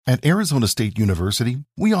At Arizona State University,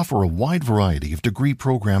 we offer a wide variety of degree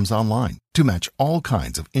programs online to match all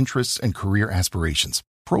kinds of interests and career aspirations.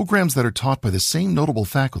 Programs that are taught by the same notable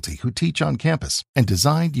faculty who teach on campus and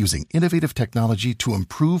designed using innovative technology to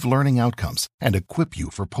improve learning outcomes and equip you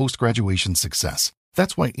for post-graduation success.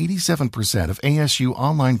 That's why 87% of ASU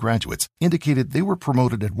online graduates indicated they were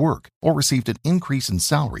promoted at work or received an increase in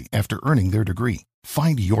salary after earning their degree.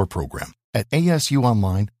 Find your program at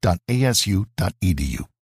asuonline.asu.edu.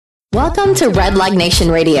 Welcome to Red Leg Nation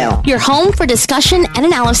Radio, your home for discussion and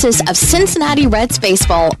analysis of Cincinnati Reds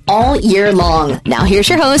baseball all year long. Now here's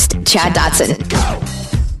your host, Chad Dotson.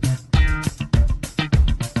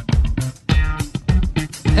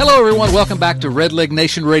 Hello, everyone. Welcome back to Red Leg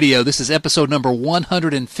Nation Radio. This is episode number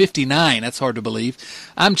 159. That's hard to believe.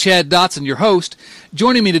 I'm Chad Dotson, your host.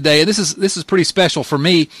 Joining me today, and this is pretty special for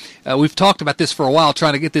me. We've talked about this for a while,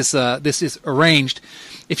 trying to get this is arranged.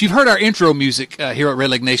 If you've heard our intro music here at Red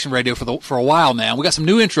Leg Nation Radio for a while now, we got some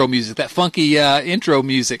new intro music, that funky intro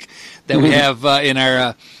music that we have in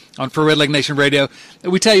our for Red Leg Nation Radio.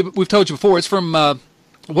 We've told you before, it's from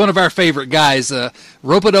one of our favorite guys,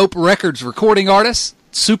 Rope-A-Dope Records recording artist,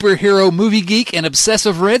 superhero movie geek, and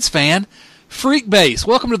obsessive Reds fan, Freekbass.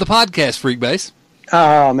 Welcome to the podcast, Freekbass.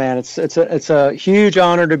 Oh man, it's a huge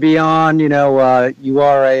honor to be on. You know, you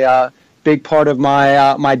are a big part of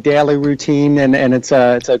my daily routine, and it's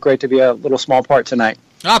great to be a little small part tonight.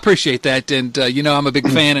 I appreciate that, and I'm a big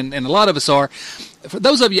fan, and a lot of us are. For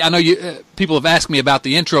those of you, I know people have asked me about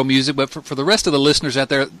the intro music, but for the rest of the listeners out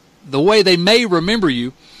there, the way they may remember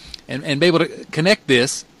you and be able to connect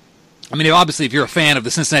this. I mean, obviously, if you're a fan of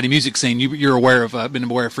the Cincinnati music scene, you're aware of been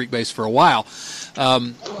aware of Freekbass for a while.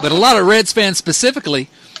 But a lot of Reds fans specifically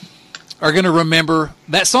are going to remember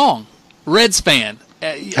that song, Reds Fan,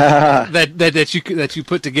 that you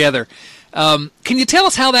put together. Can you tell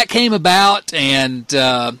us how that came about? And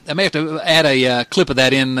I may have to add a clip of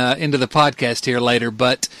that into the podcast here later.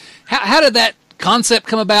 But how did that concept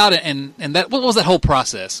come about? And what was that whole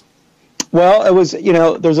process? Well, it was,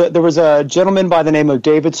 there was a gentleman by the name of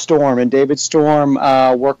David Storm, and David Storm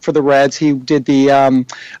worked for the Reds. He did the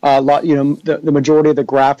majority of the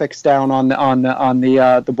graphics down on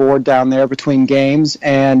the board down there between games,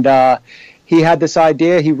 and he had this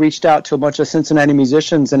idea. He reached out to a bunch of Cincinnati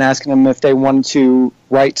musicians and asking them if they wanted to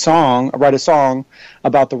write a song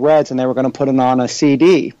about the Reds, and they were going to put it on a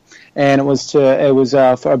CD. And it was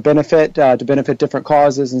for a benefit to benefit different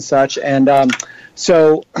causes and such. And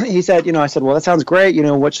so he said, I said, well, that sounds great.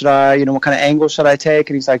 What should I, what kind of angle should I take?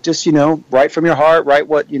 And he's like, just, write from your heart, write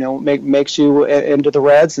what, makes you into the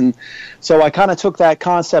Reds. And so I kind of took that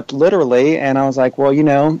concept literally, and I was like, well,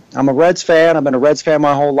 I'm a Reds fan. I've been a Reds fan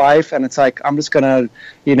my whole life. And it's like, I'm just going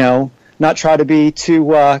to, not try to be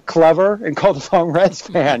too clever and call the song Reds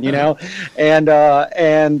Fan,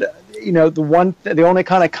 and the only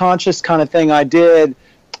kind of conscious kind of thing I did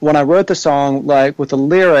when I wrote the song, like with the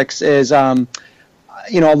lyrics, is a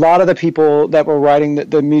lot of the people that were writing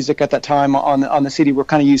the music at that time on the CD were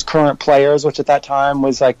kind of used current players, which at that time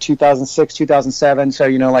was like 2006, 2007. So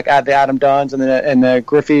like the Adam Dunns and the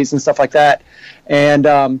Griffeys and stuff like that.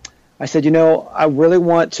 And I said, I really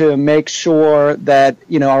want to make sure that,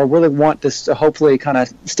 I really want this to hopefully kind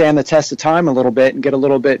of stand the test of time a little bit and get a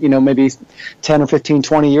little bit, maybe 10 or 15,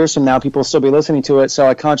 20 years from now, people will still be listening to it. So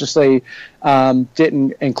I consciously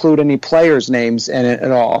didn't include any players' names in it at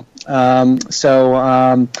all. So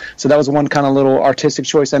that was one kind of little artistic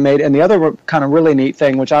choice I made. And the other kind of really neat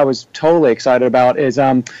thing, which I was totally excited about, is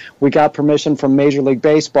we got permission from Major League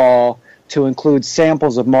Baseball to include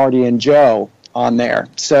samples of Marty and Joe on there.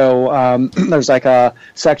 So there's like a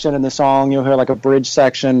section in the song, you'll hear like a bridge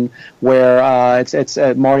section where it's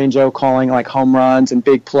Marty and Joe calling like home runs and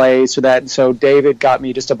big plays for that. And so David got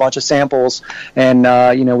me just a bunch of samples, and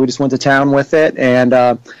we just went to town with it.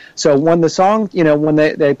 And so when the song, when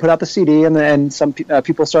they put out the CD, and some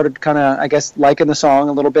people started kind of, I guess, liking the song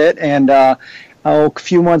a little bit, and a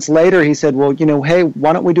few months later, he said, well, hey,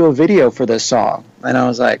 why don't we do a video for this song? And I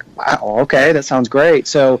was like, wow, okay, that sounds great.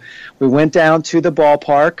 So we went down to the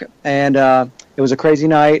ballpark, and it was a crazy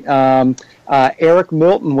night. Eric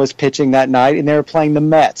Milton was pitching that night, and they were playing the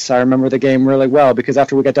Mets. I remember the game really well because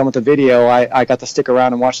after we got done with the video, I got to stick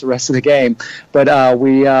around and watch the rest of the game. But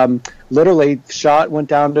we literally went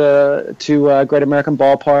down to Great American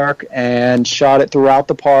Ballpark and shot it throughout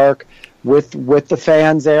the park. with the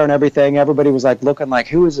fans there and everything. Everybody was like looking like,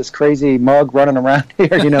 who is this crazy mug running around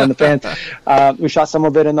here, you know, in the fans. We shot some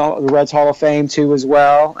of it in the Reds Hall of Fame too as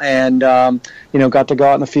well, and you know, got to go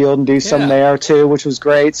out in the field and do some there too, which was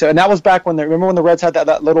great. So, and that was back when remember when the Reds had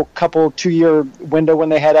that little 2-year window when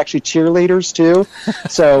they had actually cheerleaders too.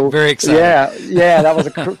 So very exciting. Yeah, that was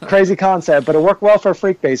a crazy concept, but it worked well for a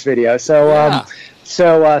Freak-based video. So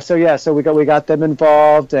so we got them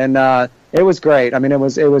involved, and it was great. I mean, it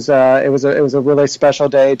was a really special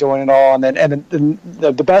day doing it all. And then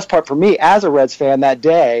the best part for me as a Reds fan that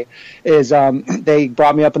day is they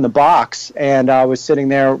brought me up in the box, and I was sitting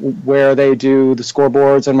there where they do the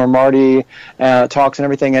scoreboards and where Marty talks and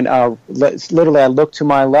everything. And literally, I looked to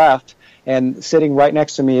my left, and sitting right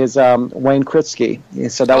next to me is Wayne Kritsky.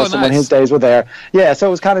 So that was nice. when his days were there. Yeah, so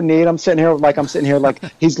it was kind of neat. I'm sitting here like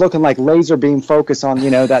he's looking like laser beam focus on,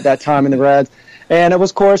 you know, that time in the Reds. And it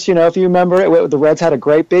was, of course, you know, if you remember it, the Reds had a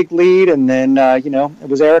great big lead, and then, you know, it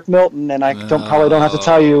was Eric Milton, and I probably don't have to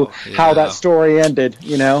tell you how that story ended,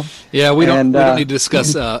 you know. Yeah, we don't need to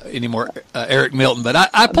discuss anymore Eric Milton, but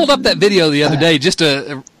I pulled up that video the other day just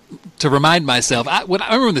to remind myself. I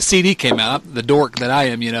remember when the CD came out, the dork that I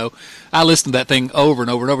am, you know, I listened to that thing over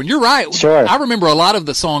and over and over. And you're right. Sure. I remember a lot of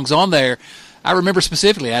the songs on there. I remember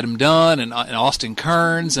specifically Adam Dunn and Austin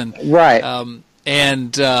Kearns and right.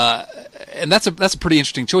 And that's a pretty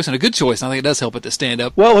interesting choice and a good choice. I think it does help it to stand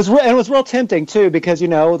up. Well, it was real tempting too, because, you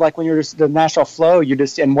know, like when you're just the national flow,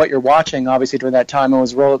 and what you're watching, obviously during that time, it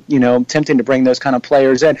was real, you know, tempting to bring those kind of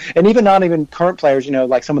players in, and even not even current players, you know,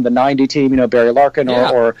 like some of the '90 team, you know, Barry Larkin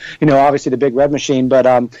or you know, obviously the Big Red Machine. But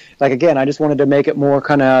like again, I just wanted to make it more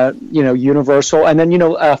kind of, you know, universal. And then, you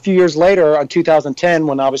know, a few years later, in 2010,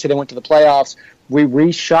 when obviously they went to the playoffs, we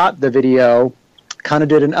reshot the video. Kind of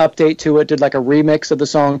did an update to it, did like a remix of the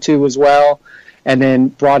song too as well, and then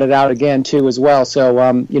brought it out again too as well.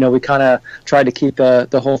 So you know, we kind of tried to keep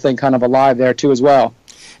the whole thing kind of alive there too as well.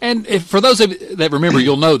 And for those of you that remember,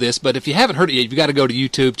 you'll know this, but if you haven't heard it yet, you've got to go to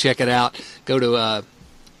YouTube, check it out. Go to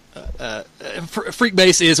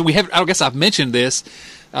Freekbass is I guess I've mentioned this.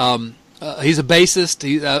 He's a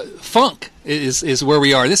bassist. Funk is where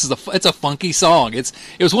we are. It's a funky song. It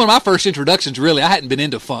was one of my first introductions. Really, I hadn't been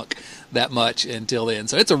into funk that much until then.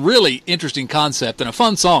 So it's a really interesting concept and a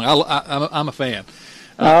fun song. I'm a fan.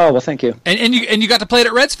 Oh well, thank you. And you got to play it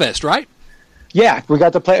at Reds Fest, right? Yeah, we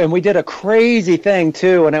got to play, and we did a crazy thing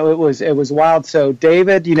too, and it was wild. So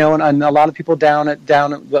David, you know, and a lot of people down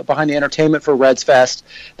behind the entertainment for Reds Fest,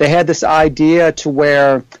 they had this idea to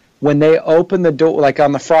where, when they opened the door, like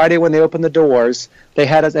on the Friday when they opened the doors, they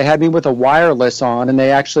had me with a wireless on, and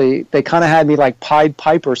they kind of had me like Pied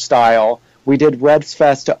Piper style. We did Reds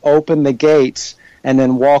Fest to open the gates and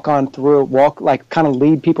then walk like kind of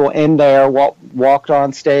lead people in there, walked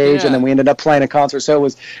on stage, and then we ended up playing a concert. So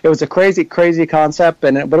it was a crazy concept,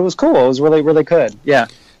 but it was cool. It was really, really good. Yeah.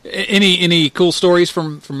 Any cool stories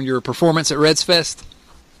from your performance at Reds Fest?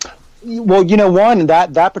 Well, you know,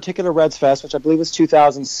 that particular Reds Fest, which I believe was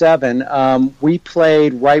 2007, we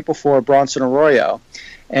played right before Bronson Arroyo,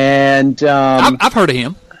 and I've heard of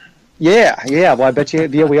him. Yeah. Well, I bet you.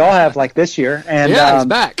 Yeah, we all have, like this year, and he's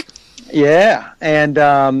back. Yeah,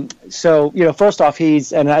 and so, you know, first off,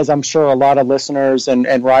 and as I'm sure a lot of listeners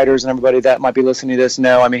and writers and everybody that might be listening to this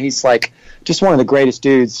know, I mean, he's like just one of the greatest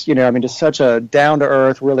dudes, you know, I mean, just such a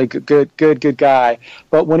down-to-earth, really good guy.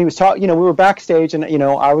 But when he was talking, you know, we were backstage, and, you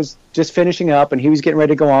know, I was just finishing up, and he was getting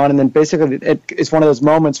ready to go on, and then basically it's one of those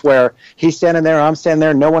moments where he's standing there, I'm standing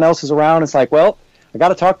there, no one else is around. It's like, well, I got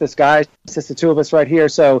to talk to this guy. It's just the two of us right here.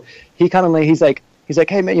 So he's like,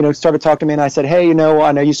 hey, man, you know, started talking to me, and I said, hey, you know,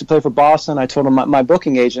 I used to play for Boston. I told him my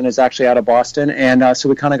booking agent is actually out of Boston, and so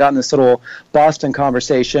we kind of got in this little Boston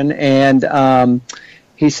conversation, and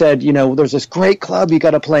he said, you know, there's this great club you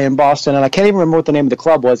got to play in Boston, and I can't even remember what the name of the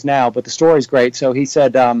club was now, but the story's great. So he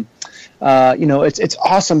said, you know, it's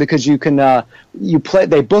awesome because you can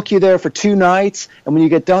they book you there for 2 nights, and when you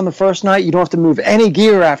get done the first night, you don't have to move any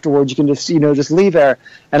gear afterwards. You can just, you know, just leave there.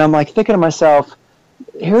 And I'm like thinking to myself,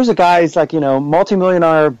 here's a guy who's like, you know,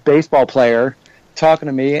 multimillionaire baseball player talking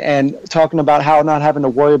to me and talking about how not having to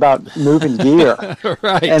worry about moving gear.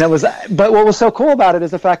 Right. And but what was so cool about it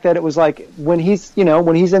is the fact that it was like when he's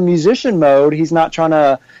in musician mode, he's not trying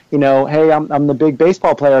to, you know, hey, I'm the big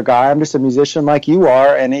baseball player guy. I'm just a musician like you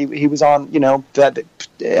are. And he was on, you know, that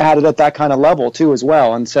had it at that kind of level too as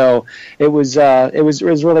well. And so it was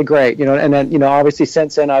really great, you know. And then, you know, obviously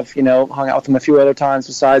since then I've, you know, hung out with him a few other times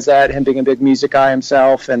besides that, him being a big music guy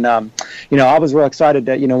himself. And you know, I was real excited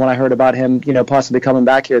that, you know, when I heard about him, you know, possibly possibly coming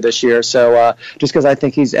back here this year. So just because I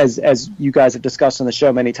think he's, as you guys have discussed on the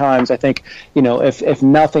show many times, I think, if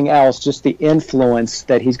nothing else, just the influence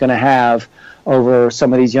that he's going to have over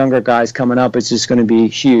some of these younger guys coming up is just going to be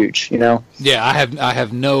huge, Yeah, I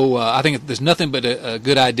have no. I think there's nothing but a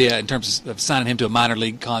good idea in terms of signing him to a minor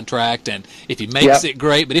league contract, and if he makes it,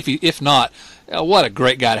 great. But if not, what a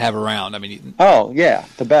great guy to have around. I mean, oh yeah,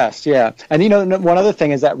 the best, yeah. And one other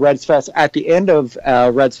thing is that Reds Fest, at the end of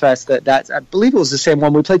Reds Fest, that's I believe it was the same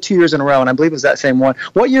one. We played 2 years in a row, and I believe it was that same one.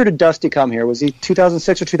 What year did Dusty come here? Was he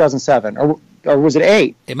 2006 or 2007, or was it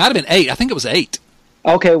 8? It might have been 8. I think it was 8.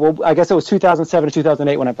 Okay, well, I guess it was 2007 to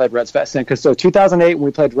 2008 when I played Reds Fest. So 2008 when we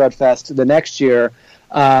played Red Fest, the next year,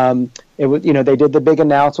 it was they did the big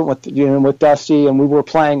announcement with Dusty, and we were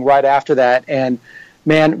playing right after that. And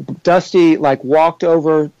man, Dusty walked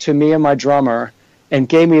over to me and my drummer and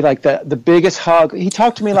gave me the biggest hug. He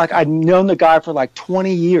talked to me like I'd known the guy for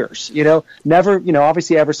 20 years, never,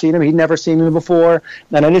 obviously ever seen him. He'd never seen me before.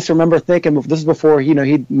 And I just remember thinking, this is before,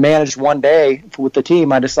 he'd managed one day with the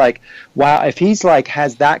team. I just wow, if he's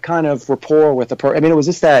has that kind of rapport with the person, I mean, it was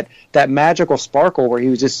just that magical sparkle where he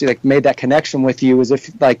was just made that connection with you as if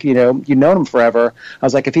you'd known him forever. I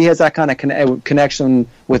was if he has that kind of connection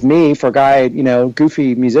with me for a guy,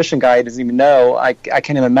 goofy musician guy he doesn't even know, I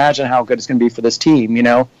can't even imagine how good it's going to be for this team.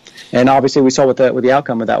 And obviously we saw what the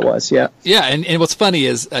outcome of that was. Yeah. And what's funny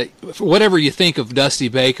is whatever you think of Dusty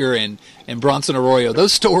Baker and Bronson Arroyo,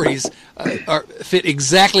 those stories fit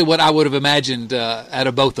exactly what I would have imagined out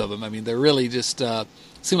of both of them. I mean, they're really just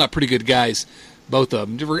seem like pretty good guys, both of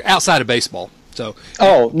them. They were outside of baseball. So.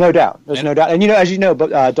 Oh, no doubt. There's no doubt. And as you know,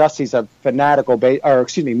 Dusty's a fanatical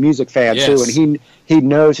music fan too, and he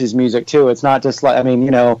knows his music too. It's not just I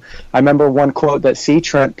remember one quote that C.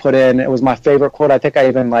 Trent put in. It was my favorite quote. I think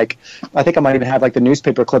I might even have the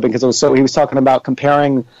newspaper clipping because he was talking about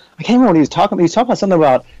comparing. I can't remember what he was talking about. He was talking about something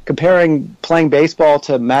about comparing playing baseball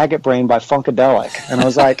to Maggot Brain by Funkadelic, and I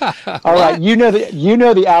was like, all right, you know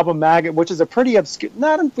the album Maggot, which is a pretty obscure,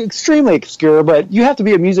 not extremely obscure, but you have to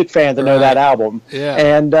be a music fan to know that album. Yeah.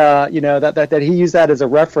 And that he used that as a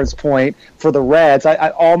reference point for the Reds.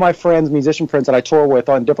 All my friends, musician friends that I tour with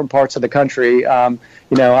on different parts of the country, I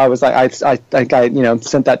was I think I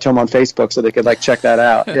sent that to them on Facebook so they could check that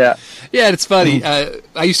out. Yeah. Yeah, it's funny.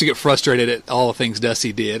 I used to get frustrated at all the things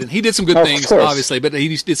Dusty did, and he did some good things, obviously, but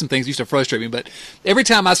he did some things that used to frustrate me. But every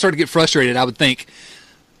time I started to get frustrated, I would think,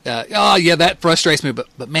 oh yeah, that frustrates me,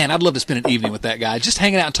 but man, I'd love to spend an evening with that guy, just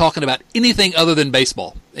hanging out and talking about anything other than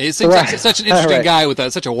baseball. It seems like such an interesting guy with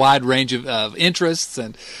such a wide range of interests,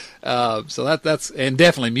 and so that's and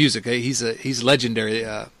definitely music. He's legendary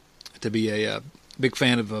to be a big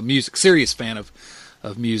fan of music, serious fan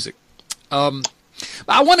of music. I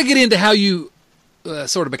want to get into how you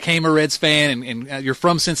sort of became a Reds fan, and you're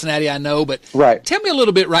from Cincinnati, I know, but tell me a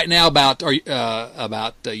little bit right now about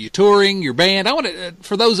you touring, your band. I want to,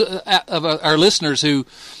 for those of our listeners who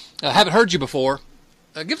haven't heard you before,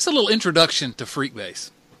 give us a little introduction to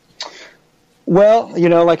Freekbass. Well,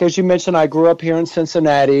 as you mentioned, I grew up here in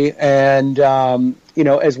Cincinnati, and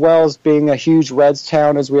as well as being a huge Reds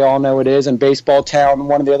town, as we all know it is, and baseball town,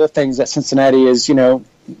 one of the other things that Cincinnati is,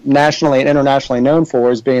 nationally and internationally known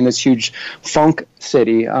for is being this huge funk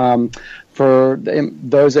city. For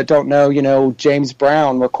those that don't know, James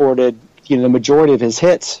Brown recorded the majority of his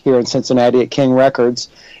hits here in Cincinnati at King Records,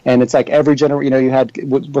 and it's every generation. You had,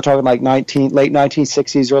 we're talking late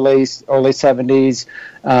 1960s, early 70s,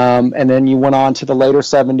 and then you went on to the later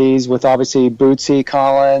 70s with obviously Bootsy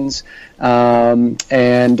Collins, and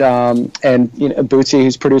Bootsy,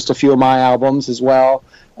 who's produced a few of my albums as well.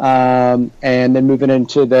 And then moving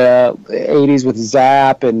into the 80s with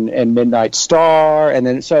Zapp and Midnight Star, and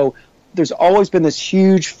then so there's always been this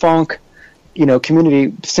huge funk,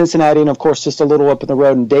 community, Cincinnati, and of course just a little up in the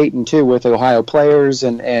road in Dayton too, with Ohio Players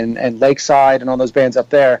and Lakeside and all those bands up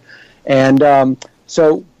there. And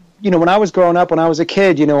so when I was growing up, when I was a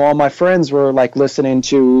kid, all my friends were listening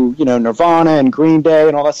to Nirvana and Green Day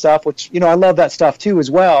and all that stuff, which I love that stuff too as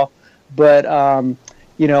well, but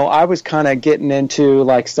I was kind of getting into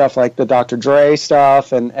stuff like the Dr. Dre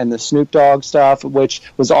stuff and the Snoop Dogg stuff, which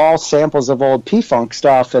was all samples of old P-Funk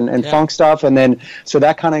stuff and funk stuff. And then, so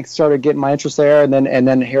that kind of started getting my interest there, and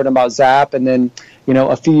then hearing about Zapp. And then,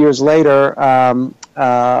 a few years later,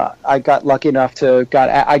 I got lucky enough I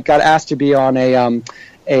got asked to be on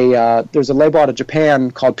there's a label out of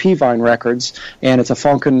Japan called P-Vine Records, and it's a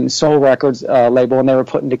funk and soul records label, and they were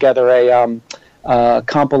putting together a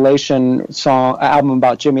compilation album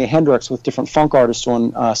about Jimi Hendrix with different funk artists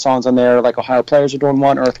doing songs on there, like Ohio Players are doing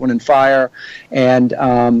one, Earth, Wind and Fire, and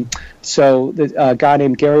So a guy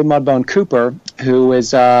named Gary Mudbone Cooper, who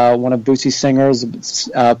is one of Bootsy's singers,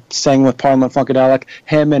 sang with Parliament Funkadelic.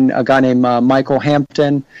 Him and a guy named Michael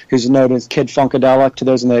Hampton, who's known as Kid Funkadelic to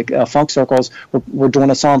those in the funk circles, were doing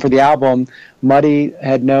a song for the album. Muddy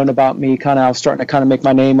had known about me. I was starting to kind of make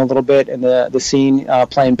my name a little bit in the scene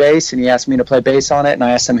playing bass, and he asked me to play bass on it. And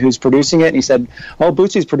I asked him who's producing it, and he said, "Oh,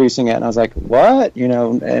 Bootsy's producing it." And I was like, "What?"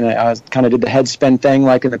 And I kind of did the head spin thing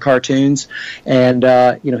like in the cartoons. And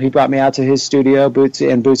he brought me out to his studio.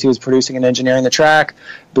 Bootsy was producing and engineering the track.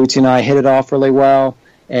 Bootsy and I hit it off really well.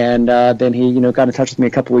 And then he, got in touch with me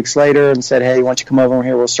a couple weeks later and said, "Hey, why don't you come over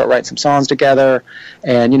here? We'll start writing some songs together."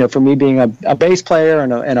 And for me being a bass player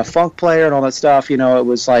and a funk player and all that stuff, it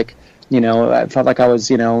was like, I felt like I was,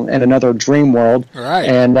 in another dream world. Right.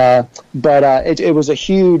 And but it was a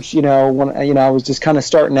huge, when I was just kind of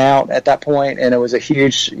starting out at that point, and it was a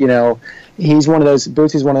huge, he's one of those.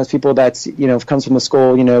 Bootsy's one of those people that's comes from the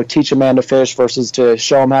school, teach a man to fish versus to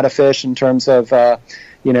show him how to fish in terms of.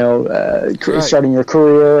 Starting your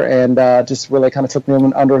career, and just really kind of took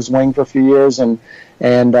me under his wing for a few years, and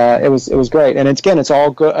it was great. And it's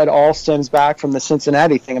all good. It all stems back from the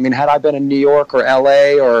Cincinnati thing. I mean, had I been in New York or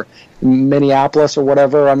L.A. or Minneapolis or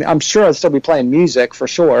whatever, I mean, I'm sure I'd still be playing music for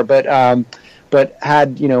sure. But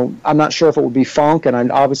had I'm not sure if it would be funk, and I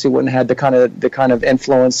obviously wouldn't have had the kind of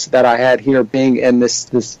influence that I had here, being in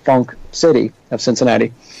this funk city of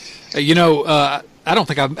Cincinnati. I don't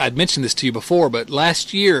think I'd mentioned this to you before, but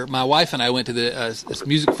last year my wife and I went to this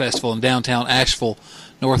music festival in downtown Asheville,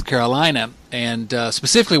 North Carolina, and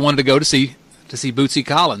specifically wanted to go to see Bootsy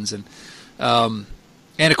Collins, and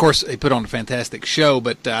of course they put on a fantastic show.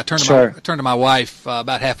 But I turned to my wife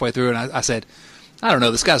about halfway through, and I said, "I don't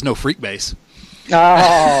know, this guy's no freak bass."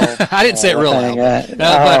 Oh, I didn't say it real loud.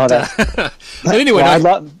 But anyway,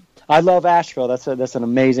 I love Asheville. That's an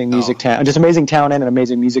amazing music town. Just amazing town and an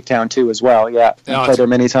amazing music town too as well. Yeah, I've played there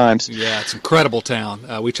many times. Yeah, it's an incredible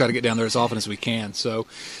town. We try to get down there as often as we can. So,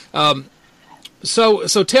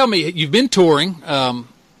 so tell me, you've been touring.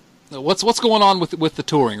 What's going on with the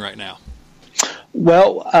touring right now?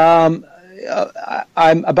 Well, I'm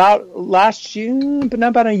about last June, but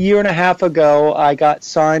about a year and a half ago, I got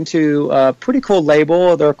signed to a pretty cool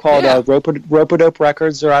label. They're called Rope-A-Dope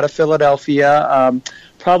Records. They're out of Philadelphia.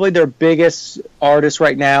 Probably their biggest artist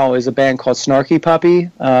right now is a band called Snarky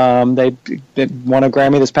Puppy. They won a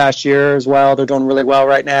Grammy this past year as well. They're doing really well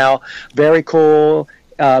right now. Very cool,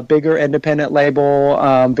 bigger independent label,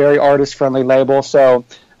 very artist-friendly label. So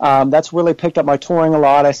that's really picked up my touring a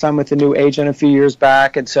lot. I signed with a new agent a few years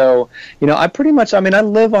back, and so I pretty much, I'm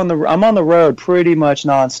on the road pretty much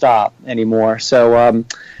nonstop anymore. So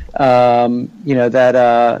that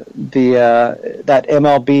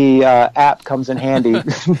MLB app comes in handy,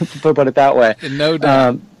 put it that way. No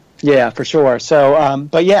doubt. Yeah, for sure. So,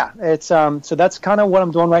 but yeah, it's so that's kind of what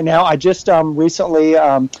I'm doing right now. I just recently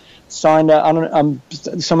signed.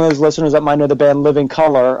 Some of those listeners that might know the band Living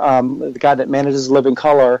Color. The guy that manages Living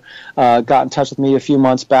Color got in touch with me a few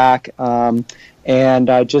months back, and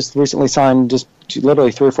I just recently signed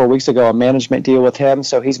literally 3 or 4 weeks ago a management deal with him,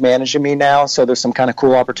 so he's managing me now. So there's some kind of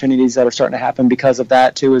cool opportunities that are starting to happen because of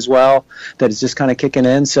that too as well, that is just kind of kicking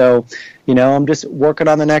in. So I'm just working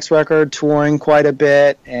on the next record, touring quite a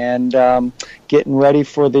bit, and getting ready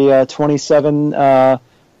for the 27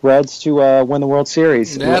 Reds to win the World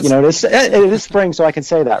Series. It is spring, so I can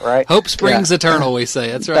say that, right? Hope springs eternal, we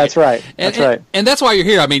say. That's right. That's right. And that's why you're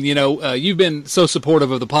here. I mean, you've been so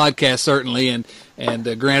supportive of the podcast, certainly,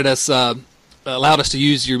 and granted us allowed us to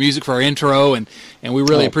use your music for our intro, and we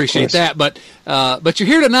really appreciate that. But you're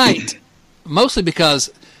here tonight mostly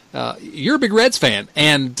because you're a big Reds fan,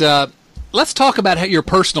 and let's talk about your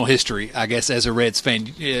personal history, I guess, as a Reds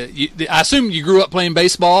fan. I assume you grew up playing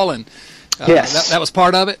baseball, and yes, that was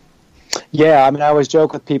part of it. Yeah, I mean, I always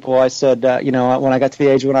joke with people. I said, when I got to the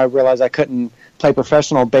age when I realized I couldn't play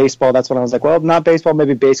professional baseball, that's when I was like, well, not baseball,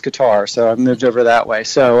 maybe bass guitar. So I moved over that way.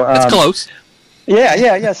 So that's close.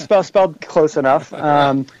 Yeah, spelled close enough.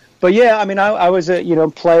 But yeah, I mean, I was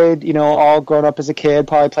played all grown up as a kid.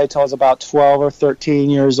 Probably played till I was about 12 or 13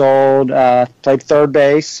 years old. Played third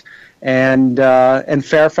base, and in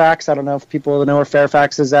Fairfax. I don't know if people know where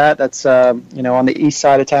Fairfax is at. That's on the east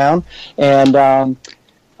side of town. And I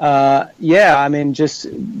mean, just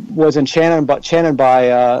was enchanted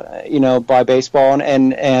by baseball,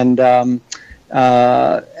 and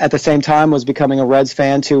at the same time was becoming a Reds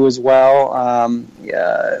fan too as well.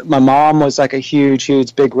 My mom was like a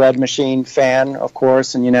huge big Red Machine fan, of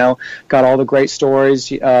course, and got all the great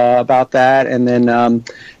stories about that. And then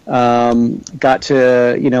got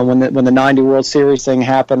to when the '90 World Series thing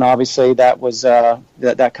happened, obviously that was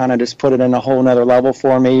that kind of just put it in a whole nother level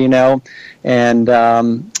for me, and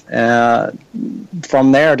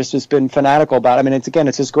from there just been fanatical about it. I mean,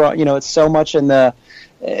 it's just growing, it's so much in the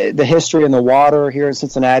history in the water here in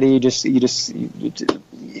Cincinnati. You just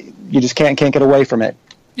can't get away from it.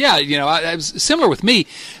 Yeah, it was similar with me.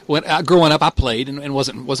 When growing up, I played and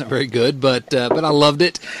wasn't very good, but I loved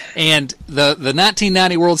it. And the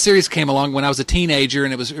 1990 World Series came along when I was a teenager,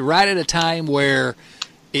 and it was right at a time where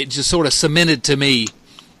it just sort of cemented to me,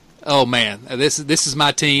 oh man, this is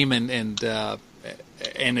my team, and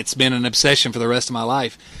it's been an obsession for the rest of my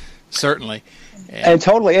life, certainly. And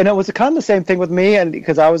totally, and it was kind of the same thing with me, and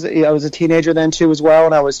because I was a teenager then too as well,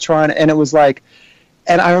 and I was trying, and it was like.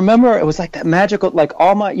 And I remember it was like that magical, like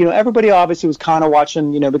all my, everybody obviously was kind of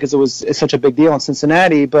watching, because it's such a big deal in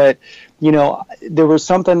Cincinnati. But, there was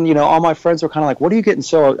something, all my friends were kind of like, what are you getting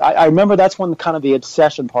so? I remember that's when kind of the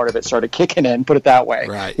obsession part of it started kicking in, put it that way.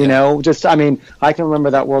 Right. I can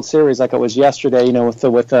remember that World Series like it was yesterday, with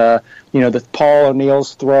the Paul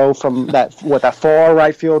O'Neill's throw from that far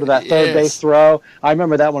right field to that third base throw. I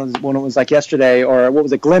remember that when it was like yesterday, or what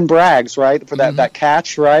was it, Glenn Bragg's, right, for that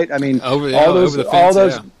catch, right? I mean, over the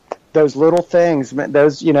fence, those little things,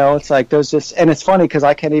 those, it's like those just, and it's funny because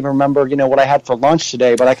I can't even remember, what I had for lunch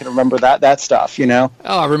today, but I can remember that stuff, Oh,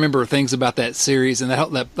 I remember things about that series and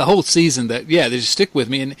the whole season that, they just stick with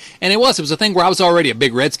me. And it was a thing where I was already a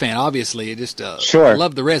big Reds fan, obviously. I just sure.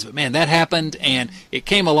 loved the Reds, but man, that happened and it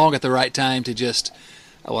came along at the right time to just,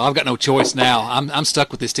 I've got no choice now. I'm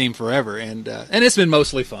stuck with this team forever. And it's been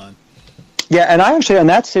mostly fun. Yeah, and I actually on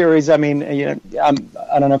that series, I mean,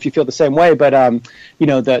 I don't know if you feel the same way, but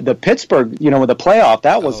the Pittsburgh, with the playoff,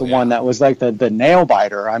 that was one that was like the nail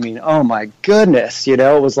biter. I mean, oh my goodness, it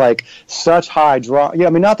was like such high draw. Yeah, I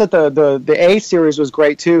mean, not that the A series was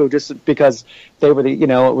great too, just because they were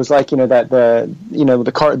it was like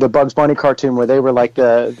the Bugs Bunny cartoon where they were like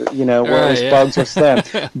where Bugs was them,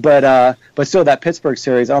 but still that Pittsburgh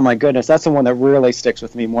series, oh my goodness, that's the one that really sticks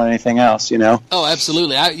with me more than anything else. Oh,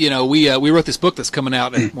 absolutely. We wrote this book that's coming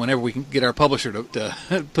out, and whenever we can get our publisher to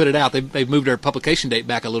put it out, they've moved our publication date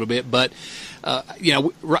back a little bit. But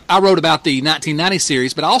I wrote about the 1990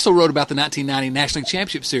 series, but I also wrote about the 1990 National League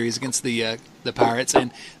Championship Series against the Pirates, and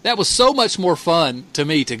that was so much more fun to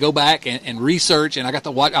me to go back and research. And I got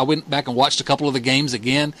to watch. I went back and watched a couple of the games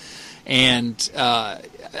again, and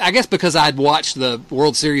I guess because I'd watched the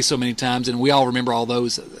World Series so many times, and we all remember all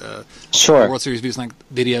those World Series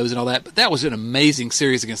videos and all that. But that was an amazing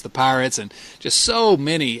series against the Pirates, and just so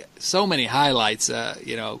many highlights.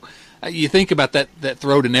 You think about that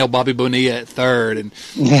throw to nail Bobby Bonilla at third, and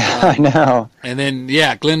I know. And then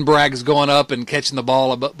Glenn Bragg's going up and catching the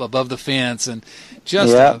ball above the fence, and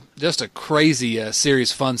just a crazy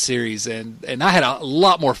fun series, and I had a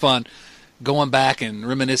lot more fun going back and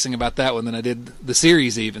reminiscing about that one than I did the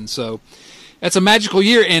series even. So that's a magical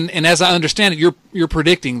year, and as I understand it, you're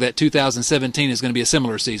predicting that 2017 is going to be a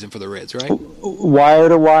similar season for the Reds, right? Wire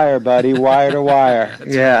to wire, buddy, wire to wire.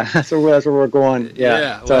 That's where we're going.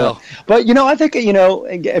 Yeah. Well, but I think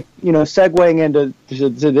segueing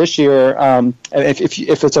into this year,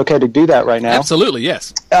 if it's okay to do that right now. Absolutely,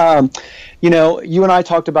 yes. You and I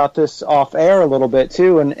talked about this off air a little bit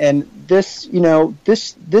too, and this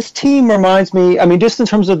team reminds me. I mean, just in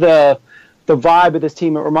terms of the vibe of this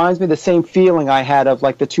team, it reminds me of the same feeling I had of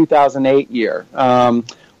like the 2008 year,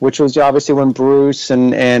 which was obviously when Bruce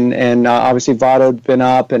and obviously Votto had been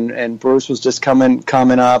up, and Bruce was just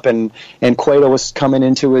coming up, and Cueto was coming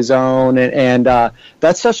into his own, and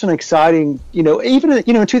that's such an exciting, even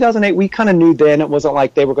in 2008 we kind of knew then it wasn't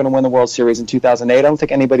like they were going to win the World Series in 2008. I don't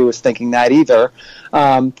think anybody was thinking that either.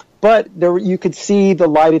 But you could see the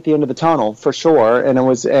light at the end of the tunnel for sure, and it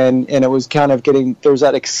was kind of there was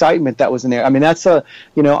that excitement that was in there. I mean, that's I'm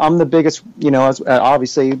the biggest,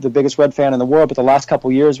 obviously the biggest Red fan in the world, but the last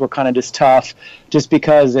couple of years were kind of just tough, just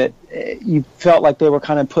because you felt like they were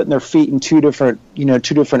kind of putting their feet in two different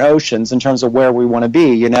oceans in terms of where we want to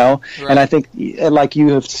be, Right. And I think, like you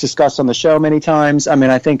have discussed on the show many times, I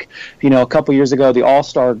mean, I think, a couple of years ago, the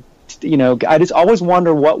All-Star, I just always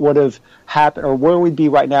wonder what would have happened or where we'd be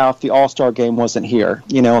right now if the All-Star game wasn't here,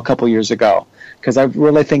 a couple of years ago. Because I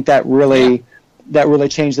really think that really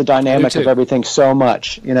changed the dynamic of everything so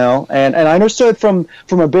much, And I understood from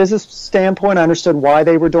a business standpoint, I understood why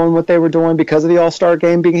they were doing what they were doing because of the All-Star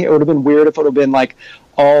game being here. It would have been weird if it would have been like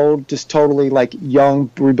all just totally like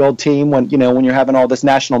young rebuild team when you're having all this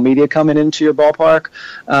national media coming into your ballpark.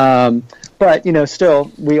 But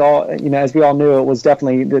still, we all, as we all knew, it was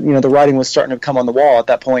definitely, the writing was starting to come on the wall at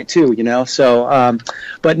that point too. So,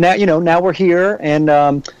 but now, now we're here, and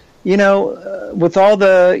with all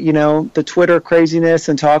the, the Twitter craziness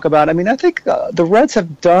and talk about, I think the Reds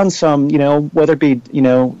have done some, whether it be,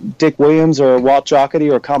 Dick Williams or Walt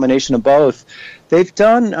Jocketty or a combination of both. They've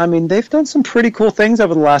done some pretty cool things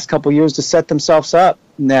over the last couple of years to set themselves up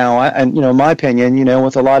now. And, in my opinion,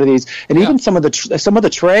 with a lot of these, and even some of the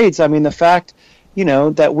trades, the fact,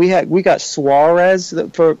 that we got Suarez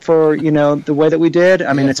for the way that we did.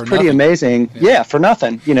 It's pretty amazing. Yeah, for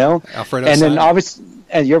nothing, Alfredo and Simon. then obviously,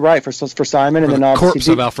 and you're right for Simon, and then the obviously corpse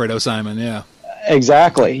of Alfredo Simon. Yeah.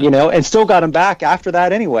 Exactly, and still got him back after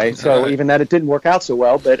that anyway. So even that it didn't work out so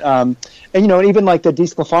well, but and even like the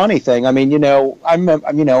DeSclafani thing. I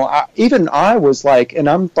remember, even I was like, and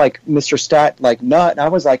I'm like Mr. Stat like nut. And I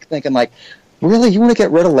was like thinking like, really, you want to get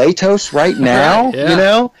rid of Latos right now?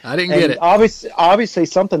 Yeah. I didn't get it. Obviously,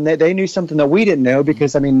 something they knew something that we didn't know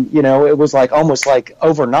because it was like almost like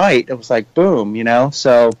overnight. It was like boom,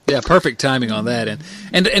 So yeah, perfect timing on that.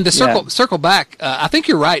 And to circle back, I think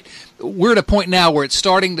you're right. We're at a point now where we're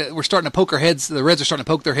starting to poke our heads. The Reds are starting to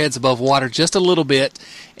poke their heads above water just a little bit,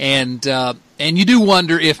 and you do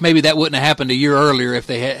wonder if maybe that wouldn't have happened a year earlier if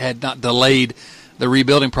they had not delayed the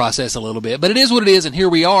rebuilding process a little bit. But it is what it is, and here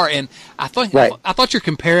we are. And I thought your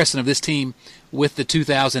comparison of this team with the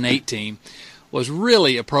 2008 team was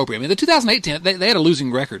really appropriate. The 2018 they had a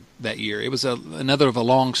losing record that year. It was another of a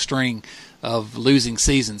long string of losing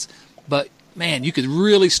seasons. But man, you could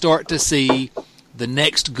really start to see the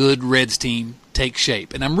next good Reds team take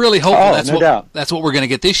shape, and I'm really hopeful that's what we're going to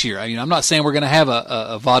get this year. I'm not saying we're going to have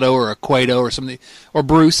a Votto or a Cueto or something or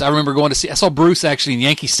Bruce. I remember I saw Bruce actually in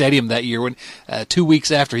Yankee Stadium that year when 2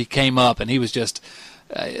 weeks after he came up, and he was just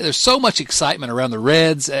there's so much excitement around the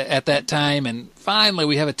Reds at that time, and finally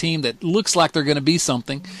we have a team that looks like they're going to be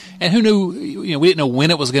something. And who knew? We didn't know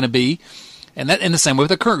when it was going to be, and that in the same way with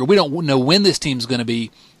the current group, we don't know when this team's going to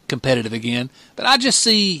be competitive again. But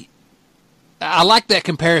I like that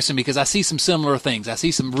comparison because I see some similar things. I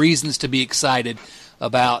see some reasons to be excited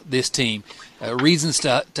about this team, reasons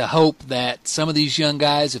to hope that some of these young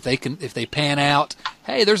guys, if they pan out,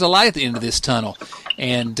 hey, there's a light at the end of this tunnel.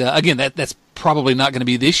 And again, that's probably not going to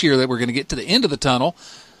be this year that we're going to get to the end of the tunnel,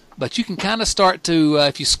 but you can kind of start to,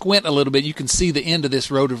 if you squint a little bit, you can see the end of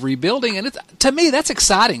this road of rebuilding. And to me, that's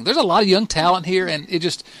exciting. There's a lot of young talent here, and it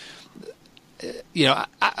just.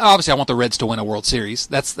 Obviously I want the Reds to win a World Series.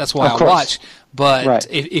 That's why I watch. But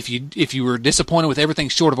if you were disappointed with everything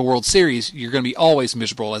short of a World Series, you're going to be always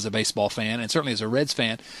miserable as a baseball fan, and certainly as a Reds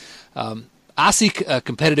fan. I see a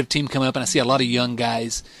competitive team come up, and I see a lot of young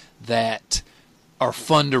guys that are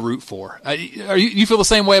fun to root for. You feel the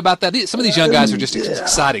same way about that? Some of these young guys are just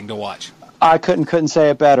exciting to watch. I couldn't say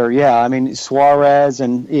it better. Yeah, Suarez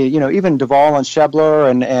and even Duvall and Schebler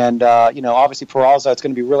and obviously Peraza. It's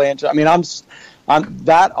going to be really interesting. I'm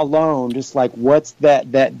that alone. Just like what's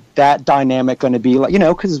that dynamic going to be like?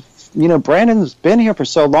 Because Brandon's been here for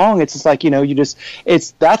so long. It's just like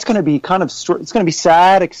that's going to be kind of it's going to be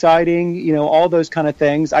sad, exciting. All those kind of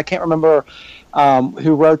things. I can't remember.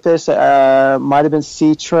 Who wrote this? Might have been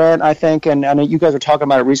C. Trent, I think, and I know you guys were talking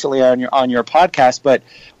about it recently on your podcast, but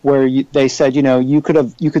where they said you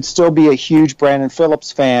could still be a huge Brandon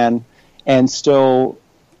Phillips fan and still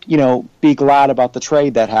be glad about the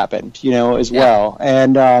trade that happened as well,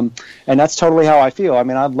 and that's totally how I feel. I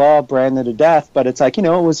love Brandon to death, but it's like it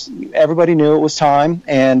was everybody knew it was time,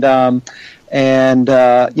 and I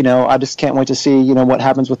just can't wait to see what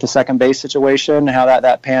happens with the second base situation, how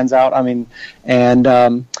that pans out.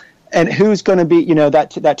 And who's going to be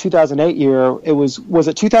that 2008 year? Was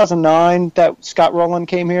it 2009 that Scott Rowland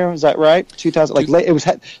came here? Is that right? 2000 it was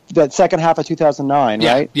that second half of 2009,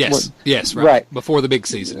 right? Yes, right. Before the big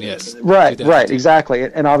season, yes. Right, exactly.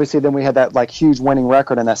 And obviously then we had that huge winning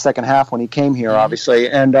record in that second half when he came here, obviously.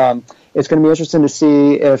 And it's going to be interesting to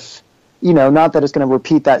see if. Not that it's going to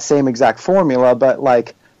repeat that same exact formula, but are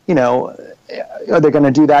they going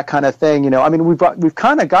to do that kind of thing? We've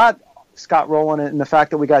kind of got Scott Rowland in the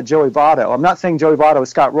fact that we got Joey Votto. I'm not saying Joey Votto is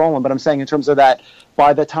Scott Rowland, but I'm saying in terms of that,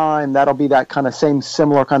 by the time that'll be that kind of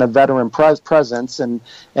similar kind of veteran presence, and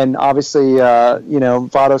obviously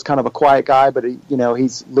Votto's kind of a quiet guy, but he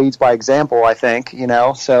leads by example, I think.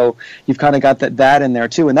 So you've kind of got that in there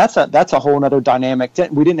too, and that's a whole other dynamic.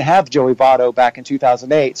 We didn't have Joey Votto back in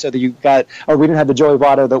 2008, so that we didn't have the Joey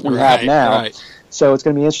Votto that we have now. Right. So it's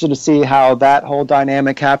going to be interesting to see how that whole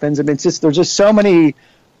dynamic happens. There's just so many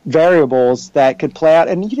variables that could play out.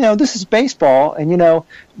 And, this is baseball, and,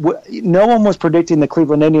 no one was predicting the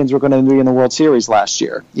Cleveland Indians were going to be in the World Series last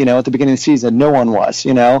year, at the beginning of the season. No one was,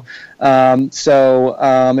 So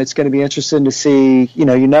it's going to be interesting to see,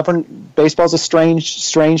 baseball's a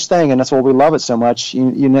strange thing, and that's why we love it so much.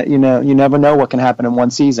 You never know what can happen in one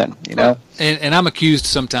season, And I'm accused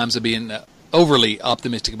sometimes of being overly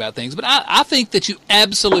optimistic about things, but I think that you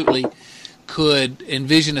absolutely could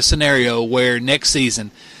envision a scenario where next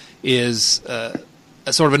season is a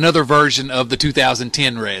sort of another version of the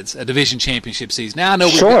 2010 Reds, a division championship season. Now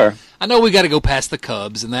I know we got to go past the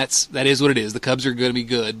Cubs, and that is what it is. The Cubs are going to be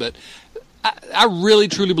good, but I really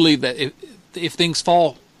truly believe that if things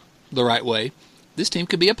fall the right way, this team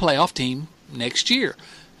could be a playoff team next year,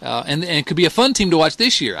 and it could be a fun team to watch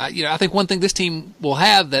this year. I think one thing this team will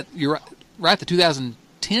have that you're right, the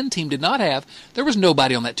 2010 team did not have. There was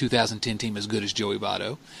nobody on that 2010 team as good as Joey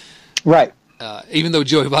Votto. Right. Even though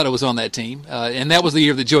Joey Votto was on that team, and that was the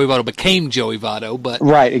year that Joey Votto became Joey Votto. But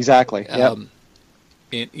right, exactly. Yep.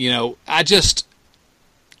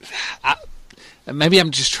 Maybe I'm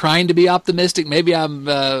just trying to be optimistic. Maybe I'm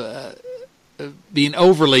being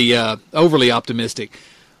overly optimistic.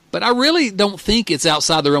 But I really don't think it's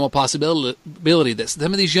outside the realm of possibility that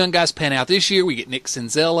some of these young guys pan out this year. We get Nick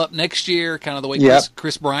Senzel up next year, kind of the way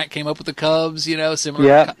Chris Bryant came up with the Cubs,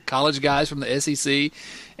 similar college guys from the SEC.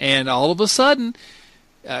 And all of a sudden,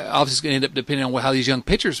 obviously it's going to end up depending on how these young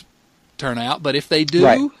pitchers turn out. But if they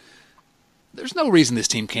do, there's no reason this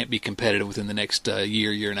team can't be competitive within the next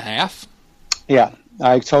year and a half. Yeah,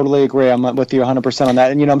 I totally agree. I'm with you 100% on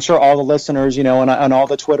that. And, I'm sure all the listeners, and all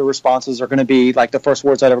the Twitter responses are going to be like the first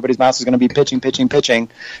words out of everybody's mouth is going to be pitching,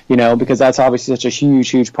 because that's obviously such a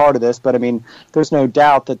huge part of this. But, there's no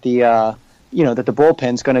doubt that the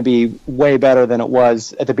bullpen's going to be way better than it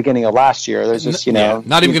was at the beginning of last year. There's just,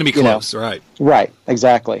 not even going to be close, right? Right,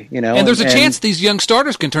 exactly. And there's a chance these young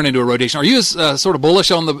starters can turn into a rotation. Are you as sort of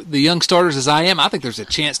bullish on the young starters as I am? I think there's a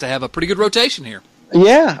chance to have a pretty good rotation here.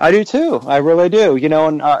 Yeah, I do too. I really do.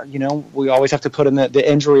 We always have to put in the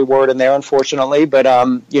injury word in there, unfortunately. But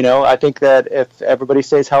I think that if everybody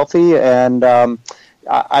stays healthy, and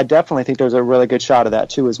I definitely think there's a really good shot of that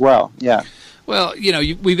too, as well. Yeah. Well,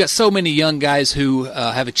 we've got so many young guys who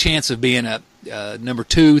have a chance of being a number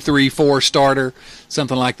 2, 3, 4 starter,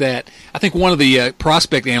 something like that. I think one of the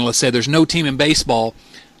prospect analysts said there's no team in baseball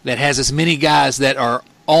that has as many guys that are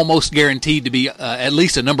almost guaranteed to be at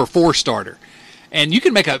least a number 4 starter. And you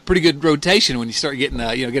can make a pretty good rotation when you start getting,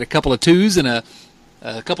 get a couple of 2s and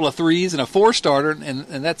a couple of 3s and a 4 starter, and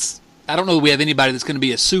that's. I don't know that we have anybody that's going to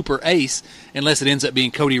be a super ace unless it ends up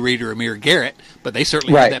being Cody Reed or Amir Garrett, but they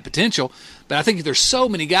certainly have that potential. But I think there's so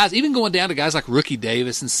many guys, even going down to guys like Rookie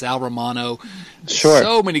Davis and Sal Romano,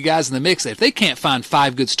 so many guys in the mix that if they can't find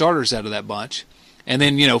 5 good starters out of that bunch, and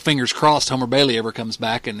then, fingers crossed Homer Bailey ever comes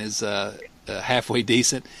back and is halfway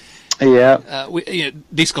decent. Yeah.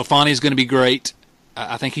 DeSclafani is going to be great.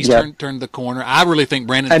 I think he's turned the corner. I really think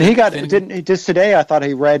Brandon. And he didn't just today. I thought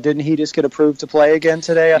didn't he just get approved to play again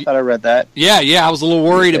today? I thought I read that. Yeah. I was a little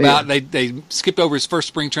worried about they skipped over his first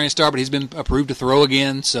spring training start, but he's been approved to throw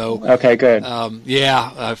again. So okay, good.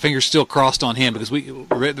 Fingers still crossed on him because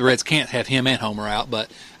the Reds can't have him and Homer out. But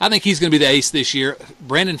I think he's going to be the ace this year.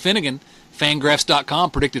 Brandon Finnegan,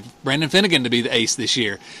 Fangraphs.com predicted Brandon Finnegan to be the ace this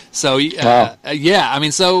year. So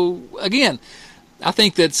so again. I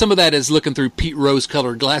think that some of that is looking through Pete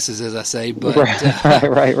Rose-colored glasses, as I say. But,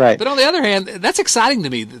 right. But on the other hand, that's exciting to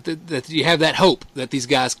me that you have that hope that these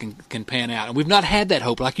guys can pan out. And we've not had that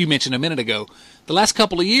hope, like you mentioned a minute ago. The last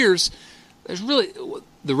couple of years,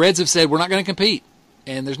 the Reds have said we're not going to compete,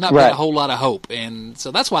 and there's not been a whole lot of hope. And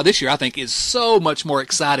so that's why this year I think is so much more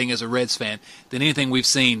exciting as a Reds fan than anything we've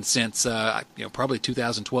seen since probably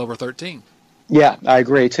 2012 or 13. Yeah, I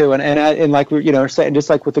agree too, and like we're saying, just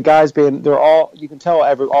like with the guys being, you can tell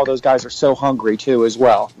all those guys are so hungry too as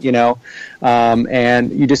well,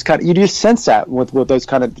 and you just sense that with those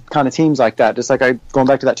kind of teams like that. Just like going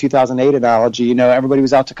back to that 2008 analogy, everybody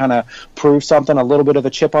was out to kind of prove something, a little bit of a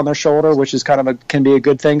chip on their shoulder, which is can be a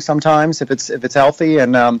good thing sometimes if it's healthy,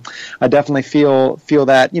 and I definitely feel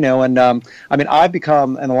that, and I've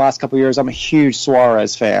become in the last couple of years, I'm a huge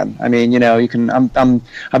Suarez fan. I've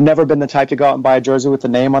never been the type to go out and buy a jersey with the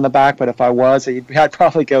name on the back, but if I was, I'd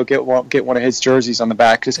probably go get one of his jerseys on the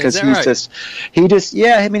back just because it's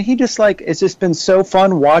just been so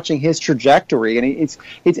fun watching his trajectory, and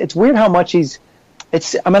it's weird how much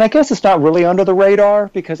I guess it's not really under the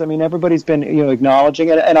radar because everybody's been acknowledging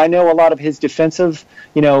it, and I know a lot of his defensive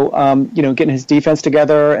getting his defense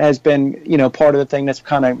together has been part of the thing that's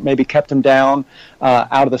kind of maybe kept him down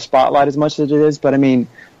out of the spotlight as much as it is, but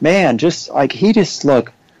man, just like he just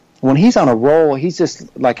when he's on a roll, he's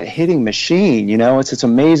just like a hitting machine. It's just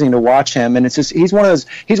amazing to watch him, and it's just he's one of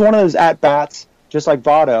those at bats. Just like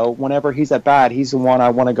Votto, whenever he's at bat, he's the one I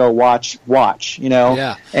want to go watch.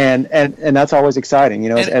 Yeah. And that's always exciting,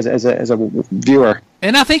 as a viewer.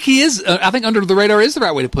 And I think he is. I think under the radar is the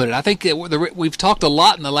right way to put it. I think we've talked a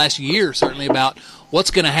lot in the last year, certainly, about what's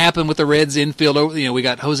going to happen with the Reds infield. We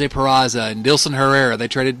got Jose Peraza and Dilson Herrera. They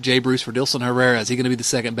traded Jay Bruce for Dilson Herrera. Is he going to be the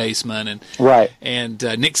second baseman? And right. And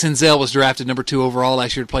Nick Senzel was drafted number 2 overall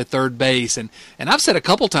last year to play third base. And I've said a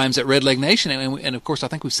couple times at Red Leg Nation, and of course I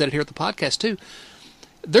think we've said it here at the podcast too.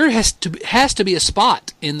 There has to be a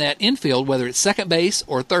spot in that infield, whether it's second base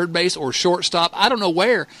or third base or shortstop. I don't know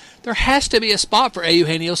where. There has to be a spot for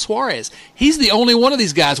Eugenio Suarez. He's the only one of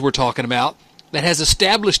these guys we're talking about that has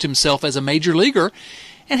established himself as a major leaguer,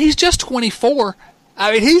 and he's just 24.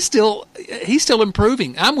 I mean, he's still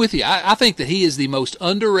improving. I'm with you. I think that he is the most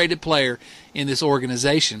underrated player in this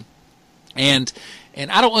organization, and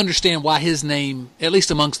I don't understand why his name, at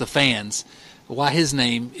least amongst the fans, why his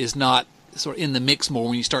name is not sort of in the mix more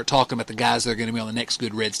when you start talking about the guys that are going to be on the next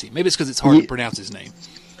good Reds team. Maybe it's because it's hard to pronounce his name.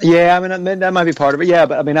 Yeah, I mean, that might be part of it. Yeah,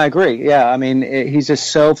 but I mean, I agree. Yeah, I mean, he's just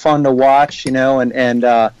so fun to watch, and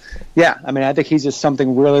yeah, I mean, I think he's just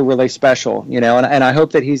something really, really special, and I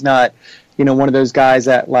hope that he's not, one of those guys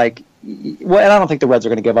that well, and I don't think the Reds are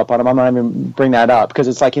going to give up on him. I'm not even bring that up because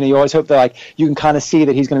it's like, you always hope that you can kind of see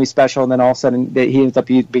that he's going to be special, and then all of a sudden he ends up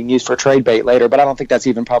being used for trade bait later. But I don't think that's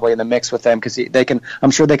even probably in the mix with them because I'm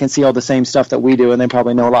sure they can see all the same stuff that we do, and they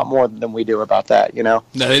probably know a lot more than we do about that. No,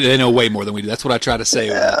 they know way more than we do. That's what I try to say.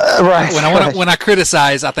 Right. When I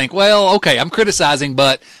criticize, I think, well, okay, I'm criticizing,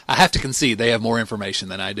 but I have to concede they have more information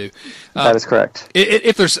than I do. That is correct.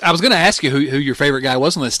 I was going to ask you who your favorite guy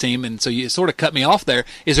was on this team, and so you sort of cut me off there.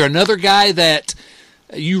 Is there another guy that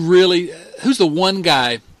you really – who's the one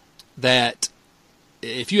guy that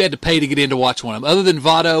if you had to pay to get in to watch one of them, other than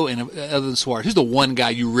Votto and other than Suarez, who's the one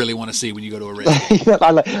guy you really want to see when you go to a Reds game?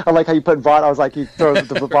 I like how you put Votto. I was like, you throw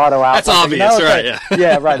the Votto out. That's obvious, right? Yeah.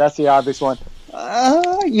 Yeah, right. That's the obvious one.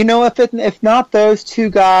 If not those two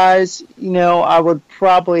guys, I would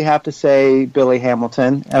probably have to say Billy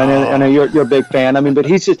Hamilton. And I know you're a big fan. I mean, but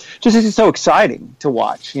he's just so exciting to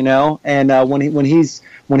watch, And when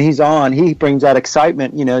he's on, he brings that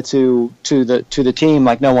excitement, to the team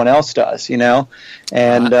like no one else does,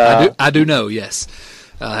 And I do know, yes.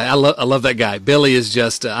 I love that guy. Billy is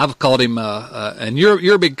just I've called him and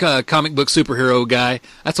you're a big comic book superhero guy.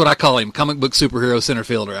 That's what I call him, comic book superhero center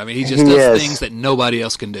fielder. I mean, he does things that nobody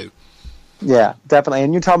else can do. Yeah, definitely.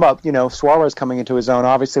 And you're talking about, Suarez coming into his own.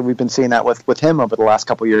 Obviously, we've been seeing that with him over the last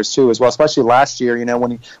couple of years too, as well. Especially last year,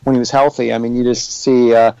 when he was healthy. I mean, you just see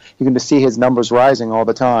you can just see his numbers rising all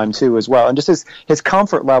the time too, as well. And just his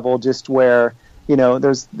comfort level, just where.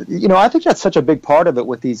 There's, I think that's such a big part of it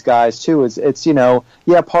with these guys too. It's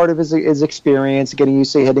part of his experience, getting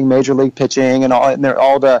used to hitting major league pitching and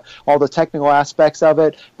all the technical aspects of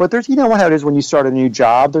it. But there's, how it is when you start a new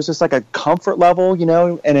job. There's just like a comfort level,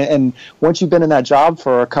 and once you've been in that job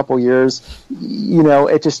for a couple years,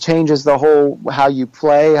 it just changes the whole how you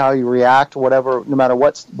play, how you react, whatever, no matter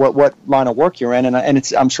what line of work you're in.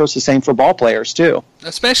 And I'm sure it's the same for ball players too.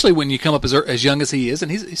 Especially when you come up as young as he is,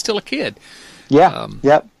 and he's still a kid. Yeah.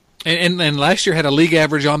 Yep. And last year had a league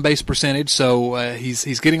average on base percentage, so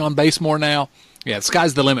he's getting on base more now. Yeah, the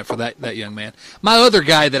sky's the limit for that young man. My other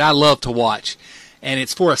guy that I love to watch, and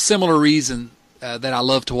it's for a similar reason that I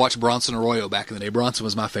love to watch Bronson Arroyo back in the day. Bronson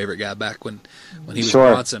was my favorite guy back when he was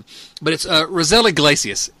Bronson. But it's Rosel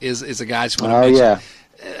Iglesias is a guy I just want to mention. Yeah.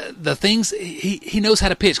 The things he knows how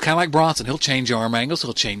to pitch, kind of like Bronson. He'll change arm angles,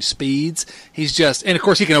 he'll change speeds. He's just, and of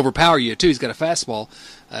course he can overpower you too. He's got a fastball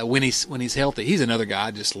when he's healthy. He's another guy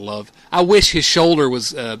I just love. I wish his shoulder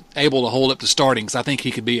was able to hold up to starting, because I think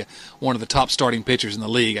he could be one of the top starting pitchers in the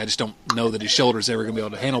league. I just don't know that his shoulder's ever going to be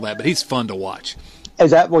able to handle that. But he's fun to watch.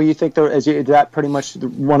 Is that you think? Is that pretty much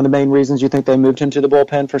one of the main reasons you think they moved him to the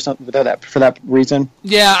bullpen for that reason?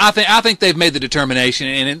 Yeah, I think they've made the determination,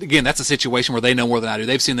 and again, that's a situation where they know more than I do.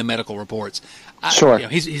 They've seen the medical reports. Sure.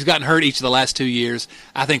 He's gotten hurt each of the last 2 years.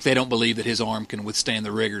 I think they don't believe that his arm can withstand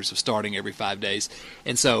the rigors of starting every 5 days,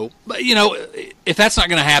 and so, if that's not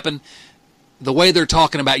going to happen, the way they're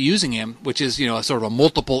talking about using him, which is a sort of a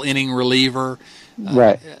multiple inning reliever.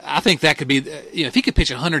 Right. I think that could be, if he could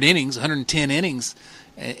pitch 100 innings, 110 innings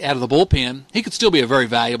out of the bullpen, he could still be a very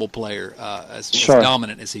valuable player, as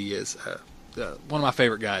dominant as he is. One of my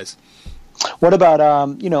favorite guys. What about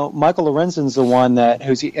Michael Lorenzen's the one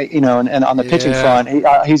who's and on the pitching front,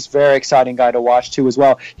 he's a very exciting guy to watch too as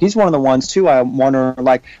well. He's one of the ones too. I wonder,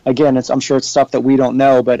 like, again, I'm sure it's stuff that we don't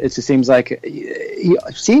know, but it just seems like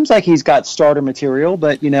he's got starter material.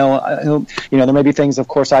 But there may be things, of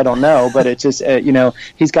course, I don't know. But it's just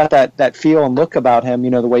he's got that feel and look about him.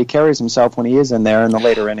 The way he carries himself when he is in there in the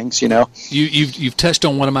later innings. You've touched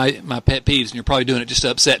on one of my pet peeves, and you're probably doing it just to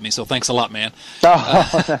upset me. So thanks a lot, man.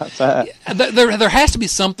 There has to be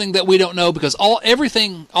something that we don't know, because all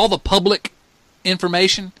the public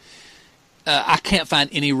information, I can't find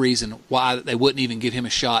any reason why they wouldn't even give him a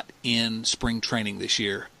shot in spring training this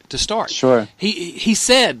year to start. Sure. He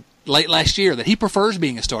said late last year that he prefers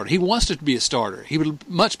being a starter. He wants to be a starter. He would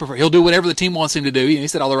much prefer. He'll do whatever the team wants him to do. He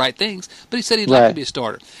said all the right things, but he said he'd like to be a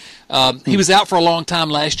starter. He was out for a long time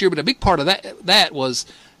last year, but a big part of that was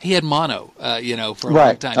he had mono, for a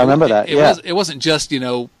long time. I remember that. It wasn't just,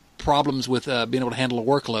 problems with being able to handle a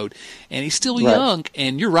workload, and he's still young,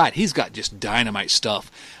 and you're right, he's got just dynamite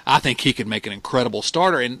stuff. I think he could make an incredible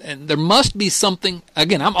starter, and there must be something.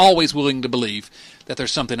 Again, I'm always willing to believe that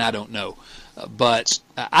there's something I don't know, but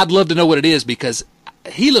I'd love to know what it is, because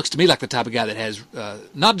he looks to me like the type of guy that has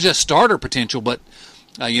not just starter potential, but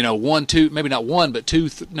one, two, maybe not one, but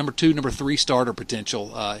number two, number three starter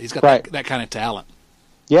potential. He's got that kind of talent.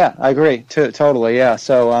 Yeah, I agree. Totally. Yeah.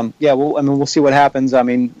 So, we'll see what happens. I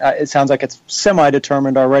mean, it sounds like it's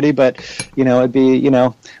semi-determined already, but it'd be,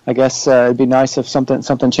 I guess it'd be nice if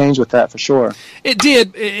something changed with that for sure. It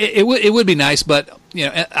did. It would be nice, but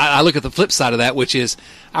I look at the flip side of that, which is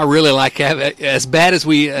I really like having, as much as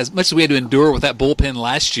we had to endure with that bullpen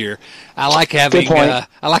last year. I like having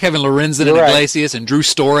Lorenzen and Iglesias and Drew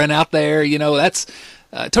Storen out there. That's.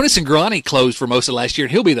 Tony Cingrani closed for most of last year,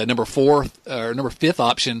 and he'll be the number 4th or number 5th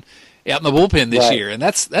option out in the bullpen this year, and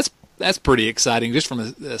that's pretty exciting, just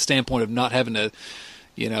from the standpoint of not having to,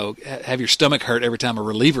 have your stomach hurt every time a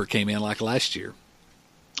reliever came in like last year.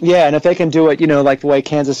 Yeah, and if they can do it, like the way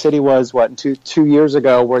Kansas City was, two years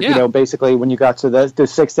ago, where basically when you got to the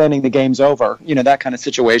 6th inning, the game's over. That kind of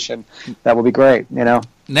situation, that would be great.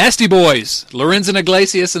 Nasty boys, Lorenzen,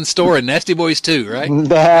 Iglesias, and Storen, nasty boys too, right?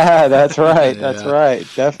 That's right. That's right.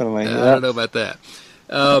 Definitely. I don't know about that.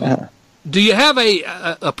 Do you have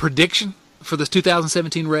a prediction for this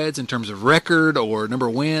 2017 Reds in terms of record or number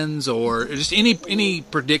of wins, or just any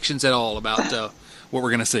predictions at all about what we're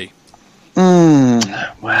going to see?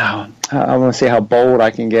 Wow. I want to see how bold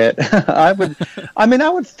I can get. I would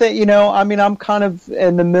think, I'm kind of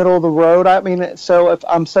in the middle of the road. So if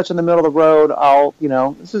I'm such in the middle of the road, I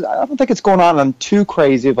don't think it's going on too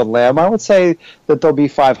crazy of a limb. I would say that they'll be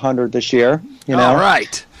 500 this year. All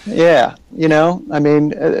right. Yeah,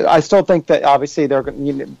 I still think that obviously they're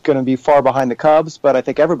going to be far behind the Cubs, but I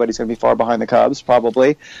think everybody's going to be far behind the Cubs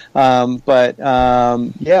probably. I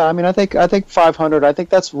think 500. I think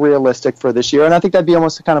that's realistic for this year, and I think that'd be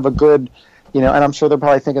almost kind of a good, and I'm sure they're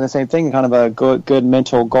probably thinking the same thing, kind of a good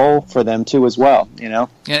mental goal for them too as well.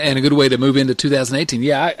 And a good way to move into 2018.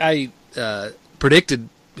 Yeah, I predicted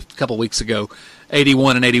a couple weeks ago,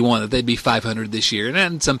 81 and 81, that they'd be 500 this year,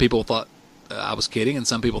 and some people thought I was kidding, and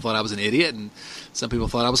some people thought I was an idiot, and some people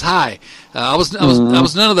thought I was high. I was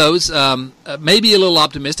none of those. Maybe a little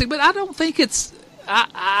optimistic, but I don't think it's.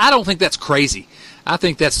 I don't think that's crazy. I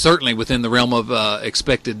think that's certainly within the realm of the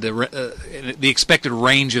expected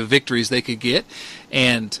range of victories they could get.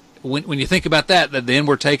 And when you think about that, then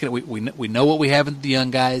we're taking we know what we have in the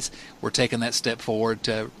young guys. We're taking that step forward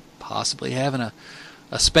to possibly having a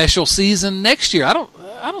special season next year. I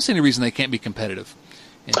don't see any reason they can't be competitive.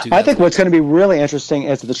 I think what's going to be really interesting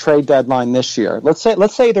is the trade deadline this year. Let's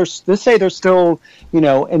say they're still,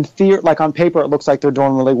 in theory, like on paper, it looks like they're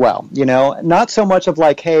doing really well. Not so much of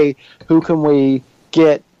like, hey, who can we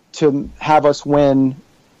get to have us win,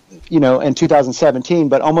 in 2017,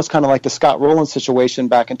 but almost kind of like the Scott Rowland situation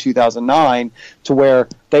back in 2009, to where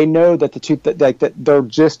they know that that they're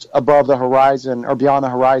just above the horizon or beyond the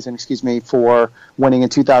horizon, for winning in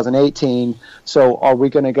 2018. So are we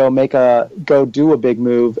going to go do a big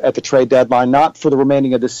move at the trade deadline, not for the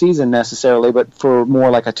remaining of the season necessarily, but for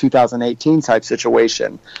more like a 2018 type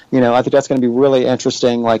situation? I think that's going to be really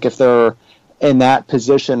interesting. Like if they're in that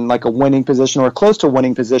position, like a winning position or close to a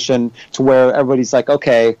winning position, to where everybody's like,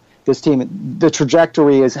 okay, this team, the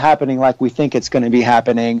trajectory is happening like we think it's going to be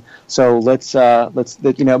happening. So let's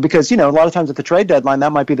because a lot of times at the trade deadline,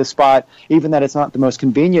 that might be the spot, even that it's not the most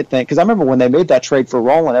convenient thing. Because I remember when they made that trade for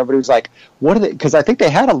Rowland, everybody was like, "What are they?" Because I think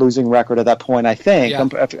they had a losing record at that point. I think,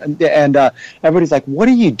 and everybody's like, "What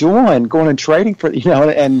are you doing, going and trading for?"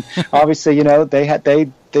 And obviously,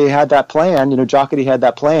 they they had that plan. Jocketty had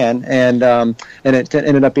that plan, and it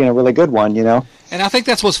ended up being a really good one. And I think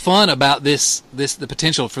that's what's fun about the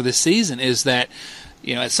potential for this season is that,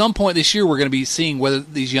 at some point this year we're going to be seeing whether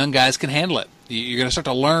these young guys can handle it. You're going to start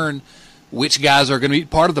to learn which guys are going to be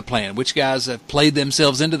part of the plan, which guys have played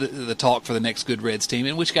themselves into the talk for the next good Reds team,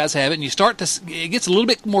 and which guys haven't. And it gets a little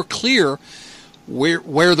bit more clear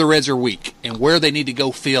where the Reds are weak and where they need to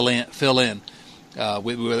go fill in,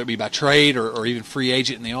 whether it be by trade or even free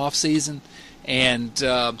agent in the off season. And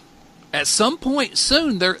at some point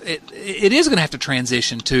soon, it is going to have to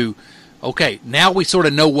transition to, okay, now we sort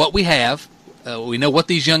of know what we have. We know what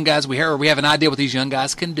these young guys we have an idea what these young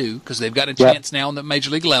guys can do because they've got a chance now on the major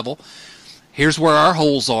league level. Here's where our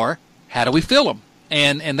holes are. How do we fill them?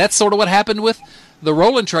 And that's sort of what happened with the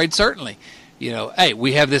Rolen trade. Certainly, hey,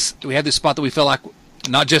 we have this spot that we feel like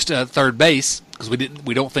not just third base because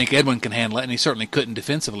we don't think Edwin can handle it, and he certainly couldn't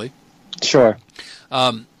defensively. Sure.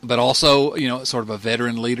 But also, sort of a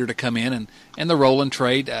veteran leader to come in and the Rolen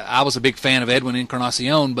trade. I was a big fan of Edwin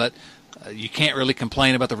Encarnacion, but you can't really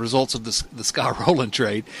complain about the results of the Scott Rolen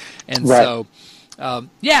trade. And right. So,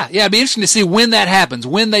 it'd be interesting to see when that happens,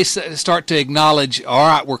 when they start to acknowledge, all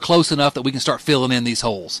right, we're close enough that we can start filling in these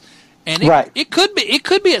holes. And it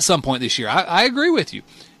could be at some point this year. I agree with you.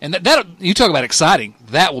 And that you talk about exciting.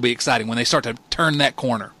 That will be exciting when they start to turn that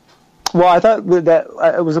corner. Well, I thought that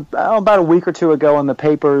it was about a week or two ago in the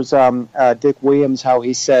papers, Dick Williams, how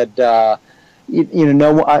he said, I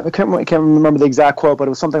can't remember the exact quote, but it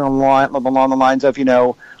was something along the lines of,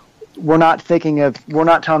 we're not telling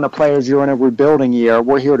the players you're in a rebuilding year.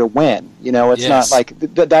 We're here to win. It's not like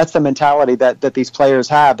that's the mentality that these players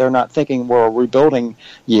have. They're not thinking we're a rebuilding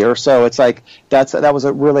year. So it's like that was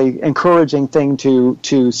a really encouraging thing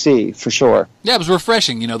to see for sure. Yeah, it was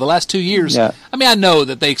refreshing. The last 2 years. Yeah. I mean, I know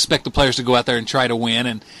that they expect the players to go out there and try to win,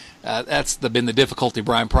 and that's been the difficulty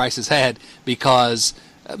Brian Price has had because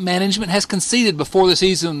management has conceded before the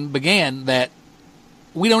season began that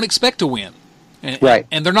we don't expect to win. Right,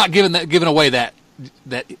 and they're not giving away that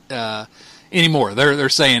anymore. They're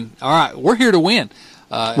saying, all right, we're here to win.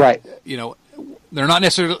 Right. They're not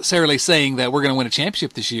necessarily saying that we're going to win a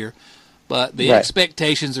championship this year, but the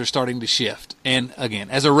expectations are starting to shift. And again,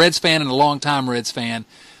 as a Reds fan and a longtime Reds fan,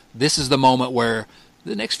 this is the moment where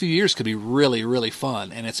the next few years could be really, really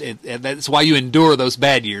fun, and that's why you endure those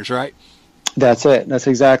bad years, right? That's it. That's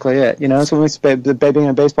exactly it. That's what makes being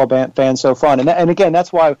a baseball fan so fun. And again,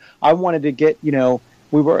 that's why I wanted to get,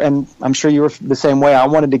 and I'm sure you were the same way. I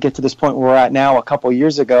wanted to get to this point where we're at now a couple of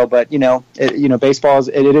years ago, but baseball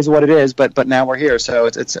it is what it is. But now we're here, so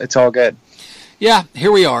it's all good. Yeah,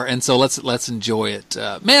 here we are, and so let's enjoy it.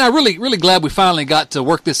 Man, I'm really glad we finally got to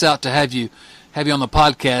work this out to have you on the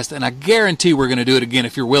podcast, and I guarantee we're going to do it again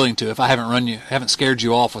if you're willing to. If I haven't scared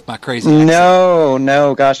you off with my crazy accent.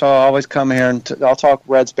 No, gosh, I'll always come here and I'll talk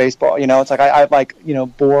Reds baseball. It's like I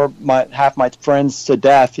bore half my friends to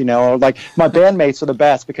death. Or like my bandmates are the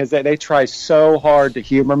best because they try so hard to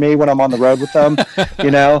humor me when I'm on the road with them.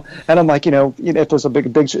 And I'm like, if there's a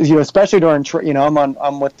big, especially during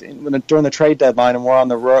during the trade deadline and we're on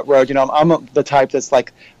the road. I'm the type that's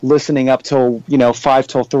like listening up till 5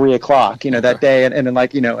 till 3 o'clock. That day and then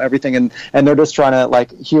like everything and they're just trying to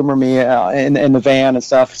like humor me in the van and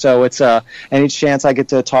stuff. So it's any chance I get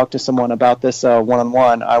to talk to someone about this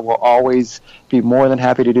one-on-one, I will always be more than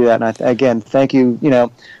happy to do that. And again, thank you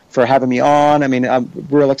for having me on. I mean, I'm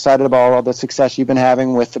real excited about all the success you've been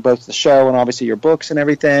having with both the show and obviously your books and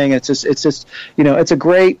everything. It's just it's a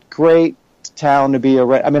great town to be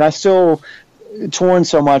I mean, I still torn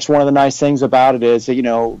so much. One of the nice things about it is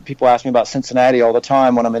that people ask me about Cincinnati all the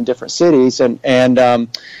time when I'm in different cities, and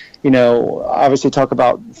obviously talk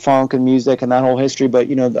about funk and music and that whole history, but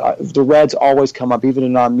the Reds always come up, even to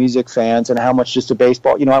non-music fans, and how much just a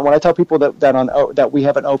baseball. When I tell people that we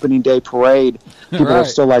have an opening day parade, people are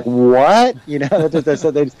still like, what? They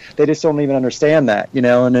just don't even understand that.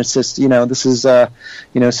 And it's just this is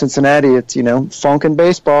Cincinnati. It's funk and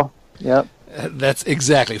baseball. Yep. That's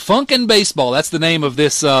exactly Funk and Baseball. That's the name of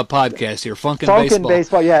this podcast here. Funk and Baseball. Funk and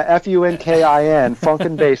Baseball, yeah. FUNKIN. Funk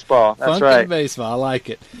and Baseball. That's Funk right. Funk and Baseball. I like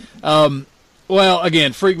it. Well,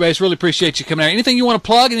 again, Freakbase, really appreciate you coming out. Anything you want to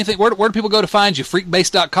plug? Anything? Where do people go to find you?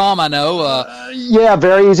 Freakbase.com, I know. Yeah,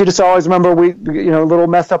 very easy to always remember. We, a little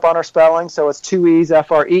messed up on our spelling, so it's 2 E's,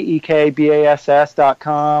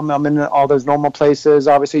 FREEKBASS.com. I'm in all those normal places.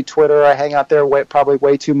 Obviously, Twitter, I hang out there probably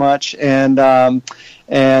way too much. And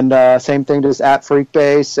same thing, just at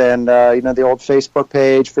Freakbase, and the old Facebook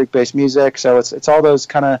page, Freakbase Music. So it's all those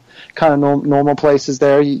kind of normal places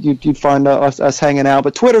there. You'd find us hanging out.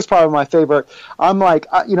 But Twitter's probably my favorite. I'm like,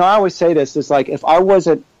 I always say this. It's like if I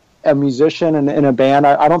wasn't a musician in a band,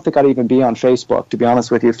 I don't think I'd even be on Facebook, to be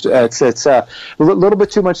honest with you. It's a little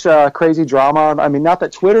bit too much crazy drama. I mean, not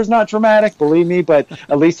that Twitter's not dramatic, believe me, but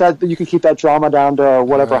at least you can keep that drama down to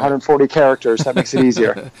whatever 140 characters. That makes it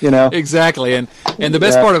easier, you know. Exactly, and the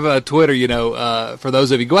best part of Twitter, you know, for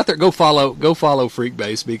those of you, go out there, go follow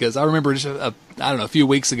Freekbass, because I remember just a few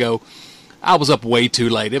weeks ago, I was up way too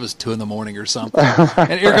late. It was 2 a.m. or something.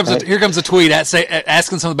 And here comes a tweet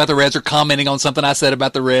asking something about the Reds or commenting on something I said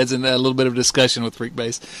about the Reds, and a little bit of discussion with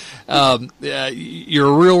Freekbass. You're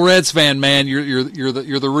a real Reds fan, man. You're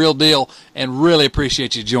the real deal, and really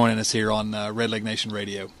appreciate you joining us here on Red Leg Nation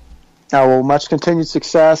Radio. Well, much continued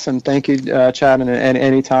success, and thank you, Chad, and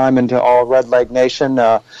any time, and to all Red Leg Nation,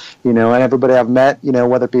 you know, and everybody I've met, you know,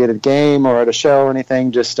 whether it be at a game or at a show or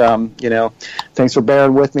anything, just, you know, thanks for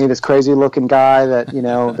bearing with me, this crazy-looking guy that, you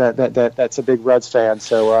know, that's a big Reds fan.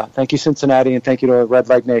 So thank you, Cincinnati, and thank you to Red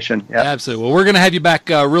Leg Nation. Yep. Absolutely. Well, we're going to have you back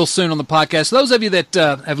real soon on the podcast. Those of you that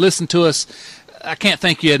have listened to us, I can't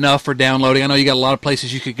thank you enough for downloading. I know you got a lot of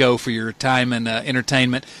places you could go for your time and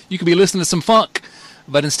entertainment. You could be listening to some funk,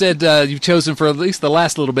 but instead you've chosen for at least the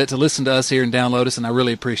last little bit to listen to us here and download us, and I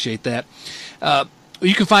really appreciate that.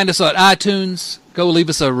 You can find us on iTunes. Go leave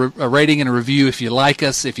us a rating and a review if you like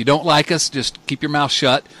us. If you don't like us, just keep your mouth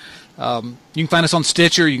shut. You can find us on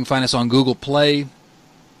Stitcher. You can find us on Google Play,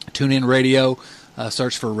 TuneIn Radio.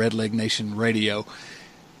 Search for Red Leg Nation Radio.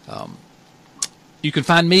 You can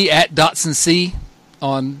find me at DotsonC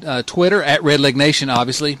on Twitter, at Red Leg Nation,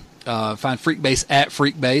 obviously. Find Freekbass at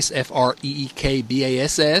Freekbass,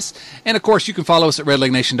 Freekbass. And, of course, you can follow us at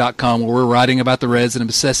RedLegNation.com, where we're writing about the Reds and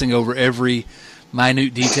obsessing over every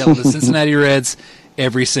minute detail of the Cincinnati Reds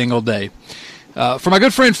every single day. For my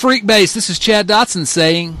good friend Freekbass, this is Chad Dotson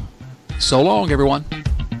saying so long, everyone.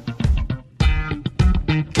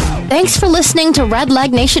 Thanks for listening to Red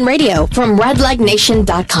Leg Nation Radio from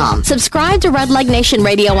RedLegNation.com. Subscribe to Red Leg Nation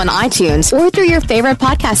Radio on iTunes or through your favorite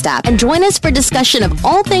podcast app, and join us for discussion of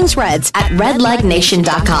all things Reds at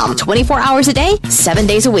RedLegNation.com. 24 hours a day, 7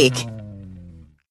 days a week.